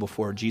cheated people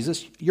before,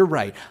 Jesus. You're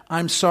right.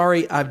 I'm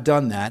sorry I've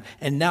done that."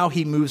 And now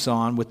he moves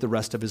on with the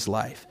rest of his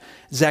life.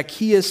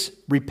 Zacchaeus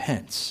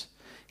repents.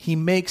 He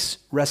makes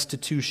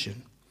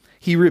restitution.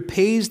 He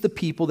repays the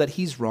people that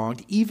he's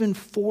wronged even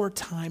 4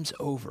 times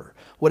over.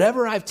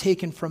 "Whatever I've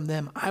taken from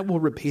them, I will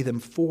repay them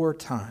 4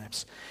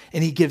 times.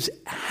 And he gives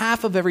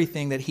half of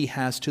everything that he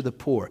has to the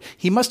poor.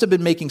 He must have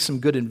been making some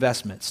good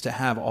investments to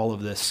have all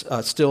of this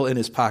still in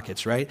his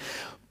pockets, right?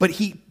 But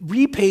he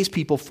repays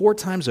people 4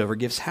 times over,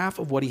 gives half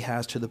of what he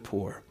has to the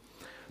poor.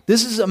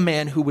 This is a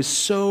man who was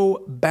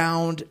so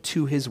bound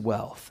to his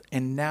wealth,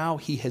 and now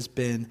he has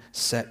been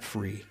set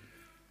free.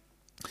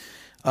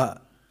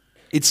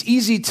 It's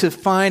easy to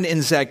find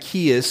in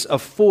Zacchaeus a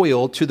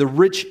foil to the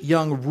rich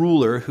young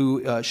ruler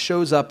who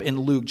shows up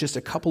in Luke just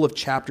a couple of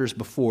chapters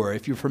before.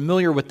 If you're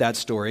familiar with that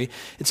story,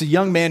 it's a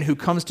young man who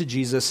comes to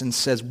Jesus and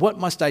says, "What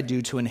must I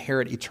do to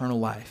inherit eternal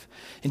life?"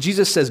 And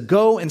Jesus says,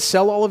 "Go and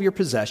sell all of your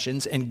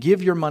possessions and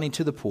give your money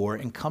to the poor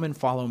and come and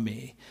follow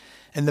me."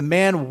 And the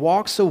man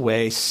walks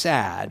away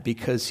sad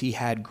because he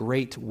had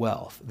great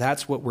wealth.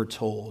 That's what we're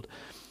told.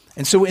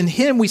 And so in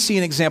him, we see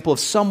an example of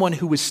someone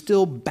who was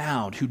still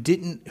bound, who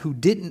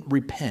didn't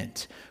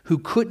repent, who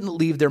couldn't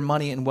leave their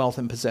money and wealth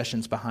and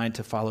possessions behind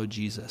to follow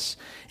Jesus.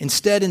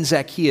 Instead, in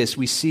Zacchaeus,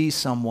 we see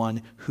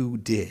someone who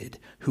did,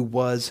 who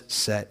was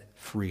set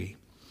free.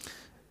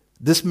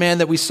 This man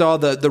that we saw,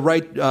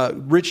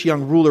 the rich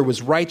young ruler,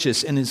 was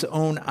righteous in his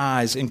own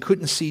eyes and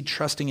couldn't see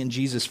trusting in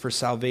Jesus for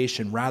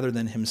salvation rather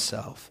than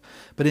himself.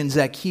 But in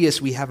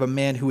Zacchaeus, we have a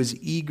man who is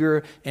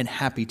eager and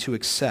happy to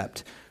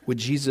accept what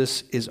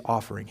Jesus is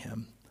offering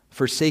him,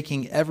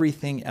 forsaking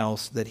everything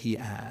else that he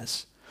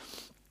has.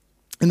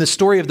 In the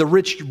story of the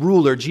rich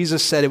ruler,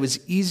 Jesus said it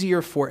was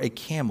easier for a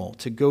camel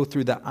to go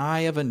through the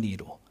eye of a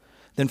needle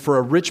than for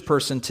a rich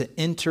person to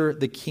enter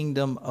the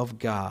kingdom of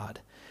God.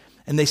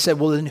 And they said,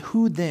 well, then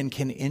who then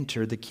can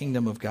enter the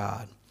kingdom of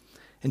God?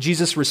 And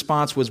Jesus'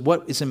 response was,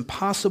 what is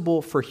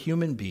impossible for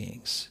human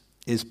beings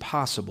is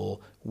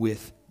possible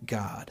with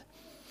God.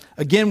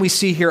 Again, we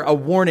see here a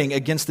warning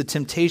against the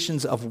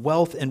temptations of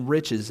wealth and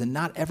riches, and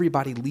not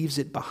everybody leaves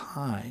it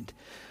behind.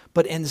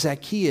 But in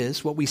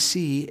Zaccheus, what we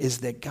see is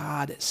that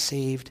God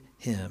saved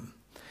him.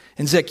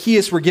 In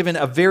Zaccheus, we're given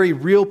a very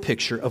real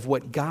picture of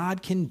what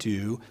God can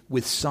do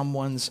with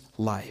someone's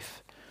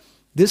life.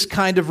 This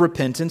kind of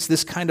repentance,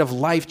 this kind of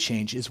life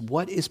change is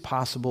what is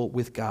possible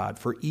with God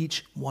for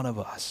each one of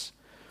us.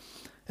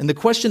 And the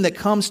question that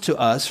comes to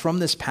us from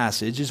this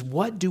passage is,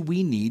 what do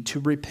we need to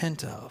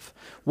repent of?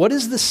 What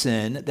is the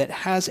sin that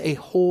has a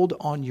hold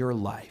on your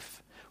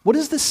life? What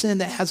is the sin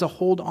that has a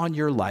hold on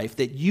your life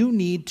that you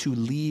need to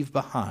leave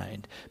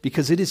behind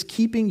because it is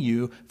keeping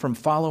you from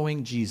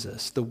following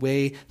Jesus the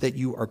way that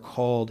you are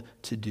called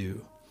to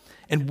do?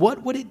 And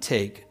what would it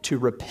take to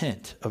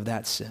repent of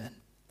that sin?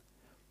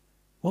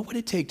 What would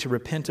it take to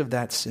repent of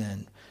that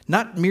sin?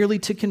 Not merely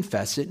to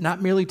confess it,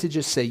 not merely to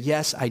just say,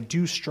 yes, I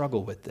do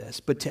struggle with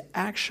this, but to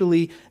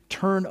actually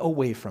turn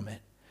away from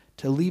it,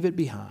 to leave it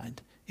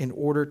behind in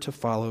order to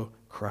follow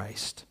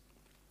Christ.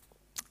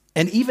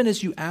 And even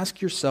as you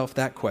ask yourself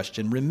that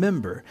question,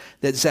 remember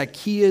that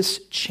Zaccheus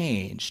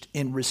changed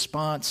in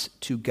response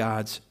to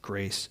God's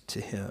grace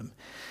to him.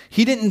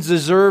 He didn't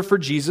deserve for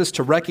Jesus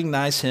to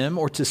recognize him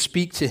or to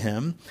speak to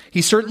him.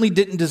 He certainly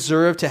didn't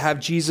deserve to have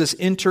Jesus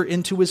enter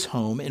into his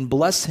home and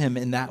bless him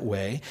in that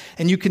way.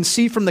 And you can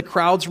see from the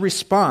crowd's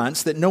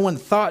response that no one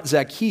thought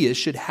Zaccheus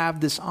should have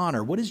this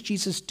honor. What is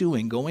Jesus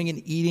doing, going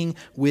and eating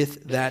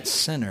with that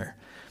sinner?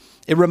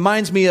 It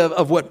reminds me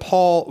of what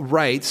Paul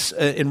writes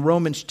in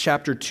Romans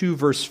chapter 2,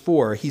 verse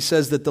 4. He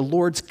says that the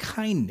Lord's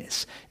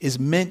kindness is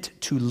meant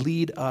to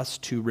lead us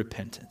to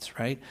repentance,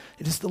 right?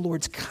 It is the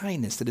Lord's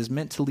kindness that is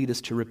meant to lead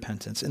us to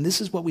repentance. And this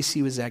is what we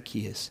see with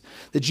Zaccheus.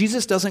 That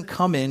Jesus doesn't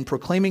come in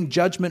proclaiming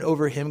judgment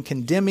over him,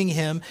 condemning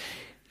him.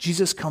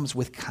 Jesus comes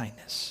with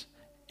kindness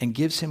and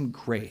gives him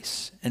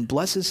grace and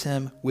blesses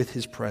him with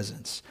his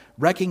presence,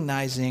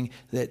 recognizing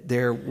that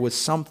there was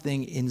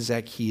something in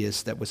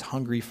Zaccheus that was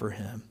hungry for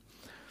him.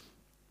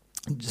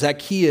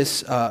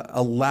 Zaccheus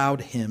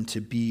allowed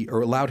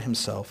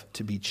himself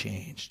to be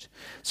changed.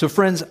 So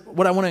friends,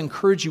 what I want to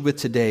encourage you with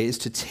today is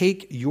to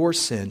take your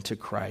sin to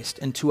Christ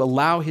and to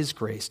allow his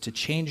grace to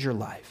change your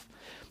life.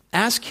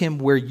 Ask him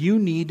where you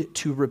need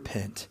to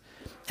repent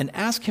and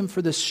ask him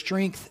for the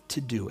strength to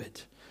do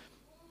it.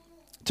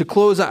 To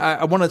close,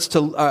 I want us to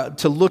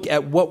look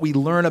at what we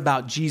learn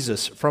about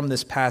Jesus from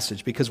this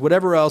passage, because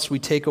whatever else we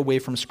take away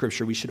from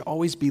Scripture, we should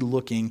always be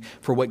looking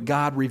for what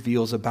God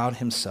reveals about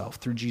himself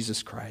through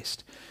Jesus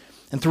Christ.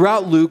 And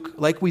throughout Luke,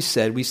 like we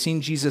said, we've seen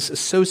Jesus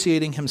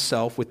associating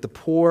himself with the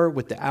poor,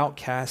 with the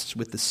outcasts,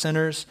 with the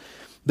sinners,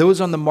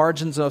 those on the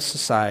margins of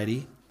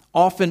society,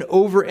 often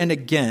over and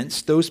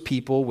against those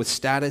people with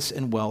status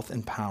and wealth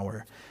and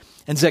power.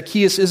 And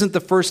Zaccheus isn't the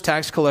first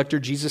tax collector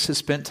Jesus has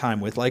spent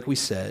time with, like we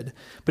said,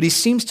 but he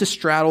seems to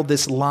straddle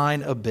this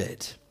line a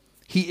bit.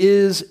 He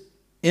is,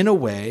 in a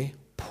way,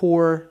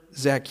 poor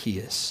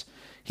Zaccheus.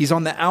 He's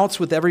on the outs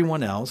with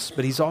everyone else,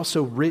 but he's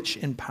also rich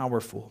and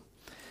powerful.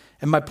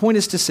 And my point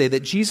is to say that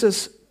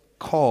Jesus'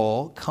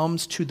 call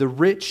comes to the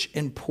rich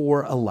and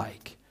poor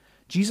alike.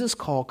 Jesus'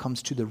 call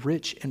comes to the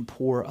rich and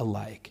poor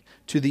alike,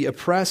 to the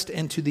oppressed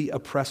and to the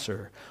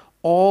oppressor.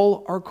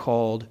 All are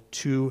called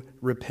to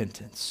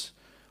repentance.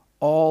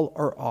 All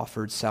are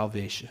offered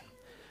salvation.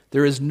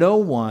 There is no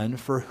one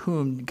for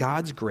whom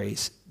God's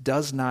grace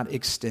does not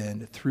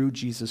extend through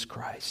Jesus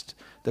Christ.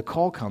 The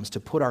call comes to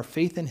put our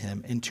faith in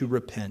him and to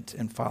repent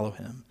and follow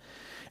him.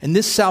 And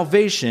this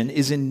salvation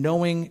is in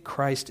knowing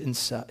Christ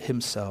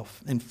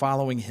himself and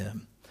following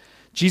him.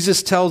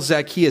 Jesus tells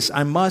Zaccheus,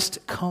 I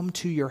must come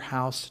to your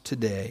house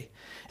today.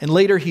 And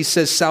later he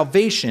says,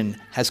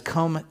 salvation has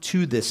come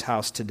to this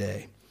house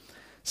today.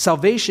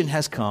 Salvation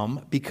has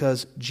come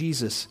because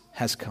Jesus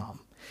has come.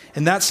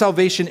 And that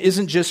salvation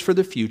isn't just for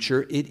the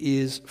future, it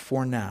is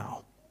for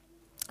now.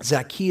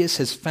 Zaccheus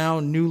has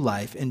found new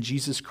life in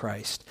Jesus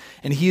Christ,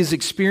 and he is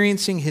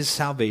experiencing his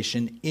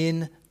salvation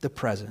in the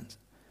present.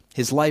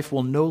 His life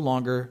will no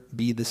longer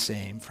be the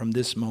same from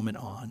this moment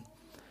on.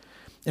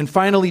 And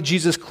finally,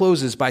 Jesus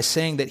closes by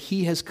saying that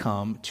he has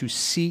come to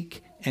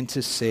seek and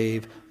to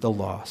save the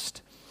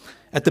lost.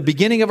 At the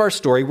beginning of our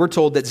story, we're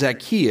told that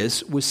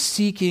Zaccheus was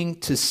seeking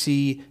to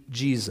see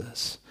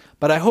Jesus.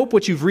 But I hope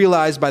what you've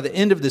realized by the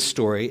end of this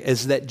story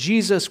is that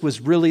Jesus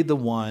was really the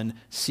one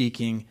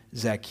seeking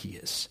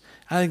Zaccheus.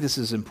 I think this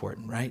is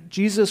important, right?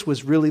 Jesus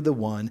was really the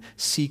one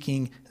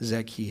seeking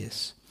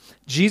Zaccheus.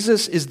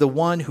 Jesus is the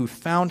one who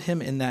found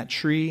him in that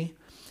tree.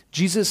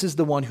 Jesus is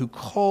the one who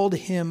called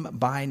him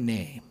by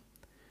name.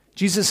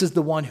 Jesus is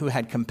the one who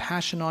had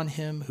compassion on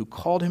him, who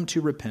called him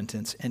to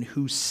repentance, and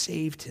who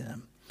saved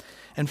him.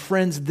 And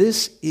friends,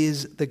 this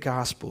is the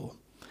gospel.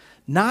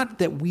 Not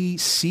that we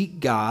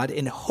seek God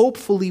and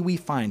hopefully we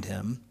find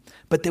him,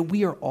 but that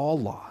we are all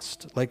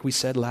lost, like we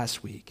said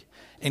last week.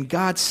 And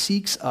God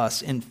seeks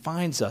us and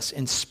finds us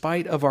in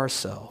spite of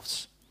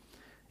ourselves.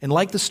 And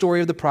like the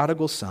story of the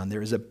prodigal son,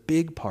 there is a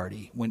big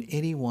party when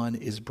anyone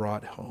is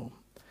brought home.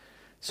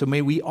 So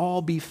may we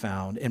all be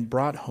found and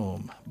brought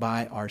home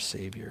by our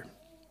Savior.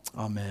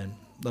 Amen.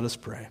 Let us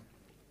pray.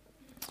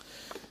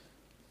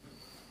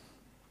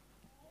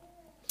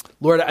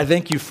 Lord, I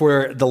thank you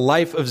for the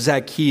life of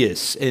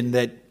Zaccheus, and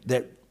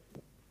that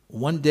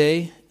one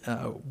day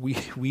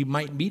we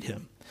might meet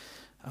him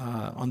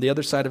on the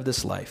other side of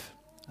this life.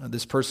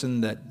 This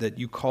person that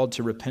you called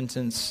to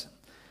repentance,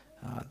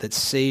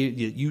 that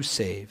you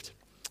saved.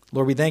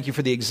 Lord, we thank you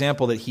for the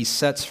example that he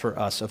sets for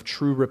us of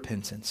true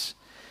repentance.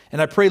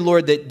 And I pray,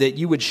 Lord, that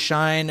you would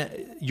shine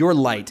your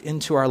light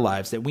into our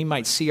lives, that we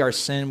might see our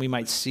sin, we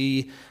might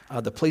see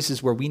the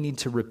places where we need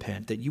to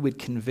repent, that you would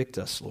convict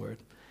us, Lord,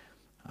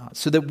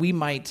 so that we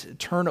might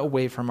turn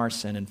away from our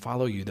sin and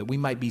follow you, that we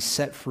might be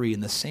set free in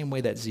the same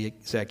way that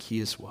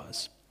Zacchaeus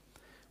was.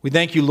 We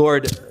thank you,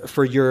 Lord,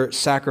 for your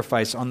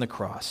sacrifice on the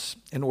cross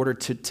in order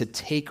to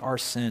take our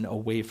sin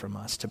away from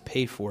us, to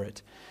pay for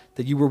it,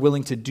 that you were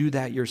willing to do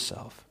that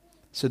yourself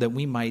so that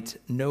we might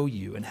know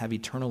you and have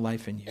eternal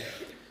life in you.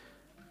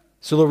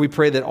 So, Lord, we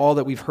pray that all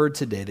that we've heard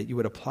today, that you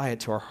would apply it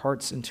to our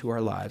hearts and to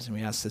our lives, and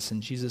we ask this in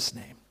Jesus'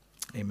 name.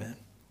 Amen.